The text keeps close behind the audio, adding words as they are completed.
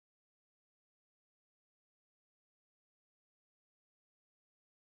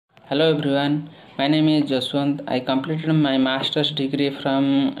Hello everyone, my name is Jaswant. I completed my master's degree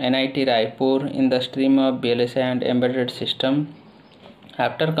from NIT Raipur in the stream of VLSI and Embedded System.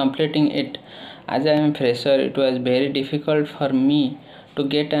 After completing it, as I am fresher, it was very difficult for me to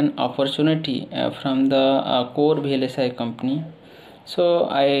get an opportunity from the core VLSI company. So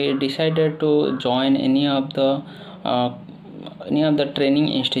I decided to join any of the training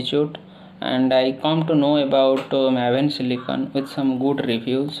institute, and I come to know about Maven Silicon with some good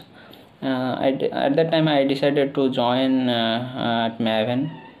reviews. At that time I decided to join at Maven,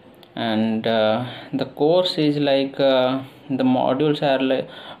 and the course is like the modules are like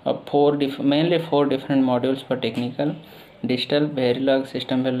mainly four different modules for technical: digital, Verilog,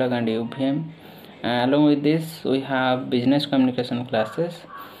 SystemVerilog and UVM. Along with this, we have business communication classes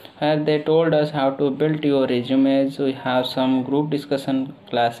where they told us how to build your resumes. We have some group discussion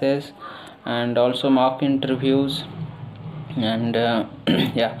classes and also mock interviews, and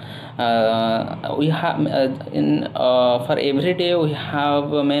yeah, we have for every day we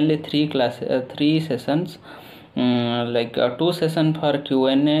have mainly three sessions, like two sessions for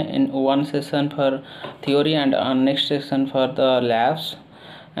Q&A, and one session for theory, and next session for the labs,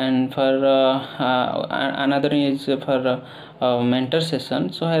 and for another is for mentor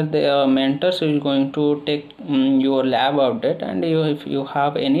session. So here the mentors is going to take your lab update, and if you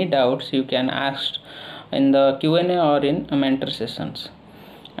have any doubts you can ask in the Q&A or in mentor sessions.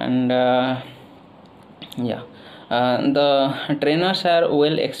 And the trainers are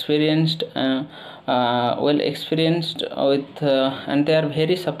well experienced with and they are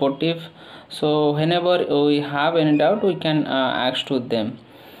very supportive. So whenever we have any doubt we can ask to them.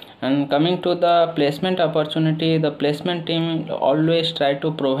 And coming to the placement opportunity, the placement team always try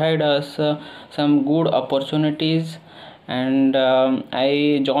to provide us some good opportunities. And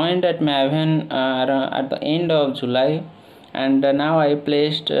I joined at Maven at the end of July, and now I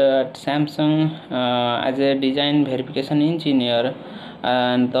placed at Samsung as a design verification engineer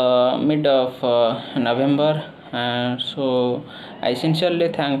and the mid of November. So I sincerely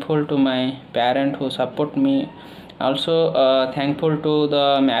thankful to my parent who support me. Also thankful to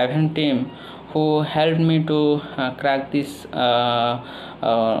the Maven team who helped me to crack these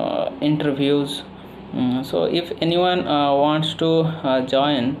interviews. So if anyone wants to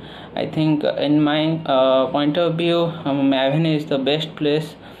join, I think in my point of view, Maven is the best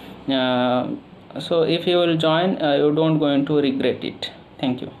place. So if you will join, you don't going to regret it.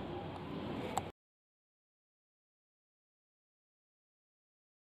 Thank you.